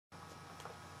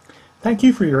Thank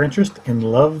you for your interest in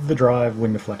Love the Drive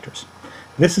wind deflectors.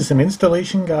 This is an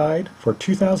installation guide for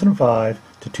 2005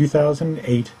 to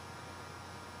 2008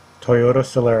 Toyota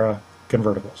Solara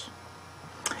convertibles.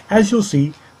 As you'll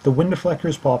see, the wind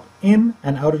deflectors pop in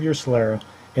and out of your Solara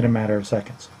in a matter of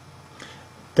seconds.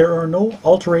 There are no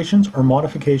alterations or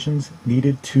modifications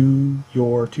needed to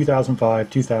your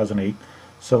 2005-2008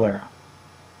 Solara.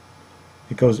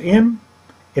 It goes in,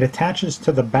 it attaches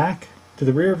to the back, to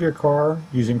the rear of your car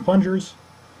using plungers,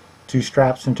 2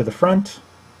 straps into the front,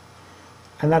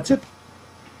 and that's it.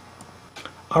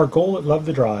 Our goal at Love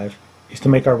the Drive is to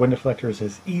make our wind deflectors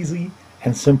as easy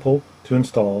and simple to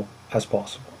install as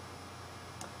possible.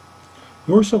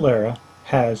 Your Solara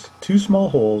has 2 small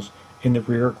holes in the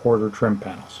rear quarter trim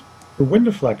panels. Your wind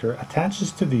deflector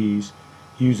attaches to these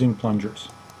using plungers.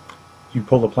 You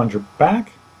pull the plunger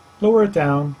back, lower it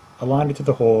down, align it to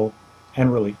the hole,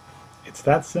 and release. It's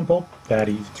that simple, that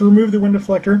easy. To remove the wind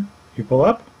deflector, you pull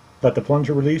up, let the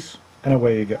plunger release, and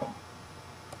away you go.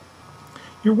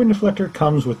 Your wind deflector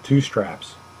comes with 2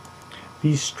 straps.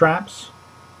 These straps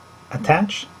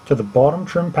attach to the bottom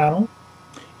trim panel.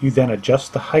 You then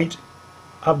adjust the height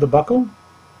of the buckle,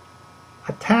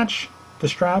 attach the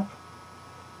strap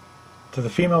to the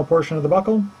female portion of the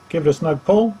buckle, give it a snug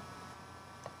pull.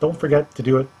 Don't forget to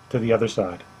do it to the other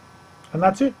side. And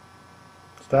that's it.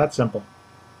 It's that simple.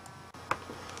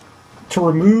 To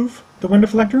remove the wind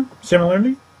deflector,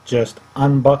 similarly, just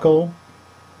unbuckle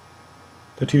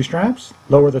the 2 straps,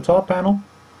 lower the top panel,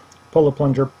 pull the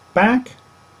plunger back,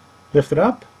 lift it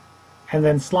up, and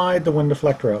then slide the wind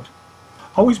deflector out.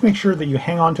 Always make sure that you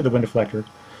hang on to the wind deflector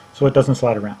so it doesn't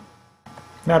slide around.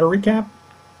 Now to recap,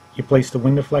 you place the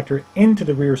wind deflector into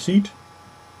the rear seat,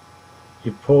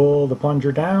 you pull the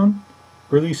plunger down,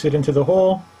 release it into the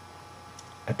hole,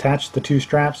 attach the 2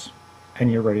 straps, and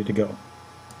you're ready to go.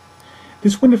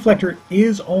 This wind deflector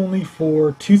is only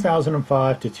for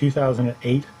 2005 to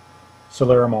 2008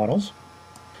 Solara models.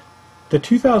 The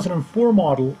 2004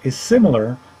 model is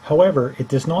similar, however, it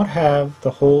does not have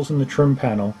the holes in the trim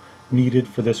panel needed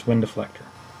for this wind deflector.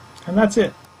 And that's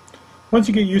it. Once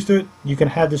you get used to it, you can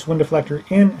have this wind deflector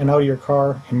in and out of your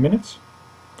car in minutes.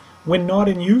 When not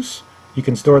in use, you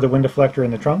can store the wind deflector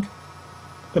in the trunk.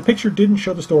 The picture didn't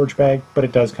show the storage bag, but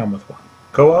it does come with one.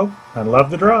 Go out and love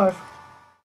the drive.